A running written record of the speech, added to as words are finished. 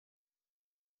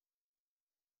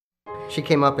She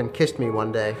came up and kissed me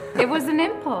one day. It was an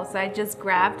impulse. I just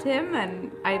grabbed him and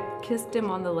I kissed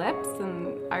him on the lips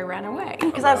and I ran away.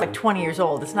 Because I was like 20 years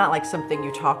old. It's not like something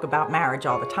you talk about marriage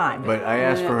all the time. But I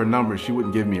asked for her number. She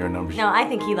wouldn't give me her number. No, I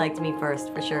think he liked me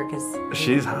first, for sure, because...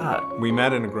 She's hot. We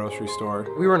met in a grocery store.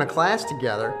 We were in a class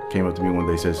together. Came up to me one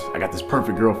day, says, I got this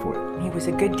perfect girl for you. He was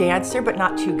a good dancer, but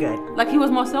not too good. Like he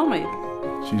was my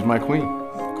soulmate. She's my queen.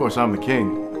 Of course, I'm the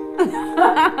king.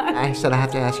 I said, I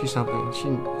have to ask you something.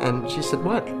 And she said,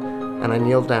 what? And I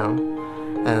kneeled down,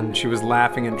 and She was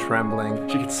laughing and trembling.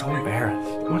 She gets so embarrassed.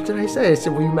 what did I say? I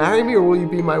said, will you marry me or will you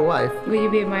be my wife? Will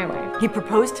you be my wife? He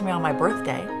proposed to me on my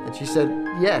birthday. And she said,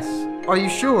 yes. Are you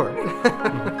sure?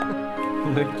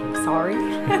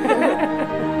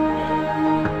 Sorry.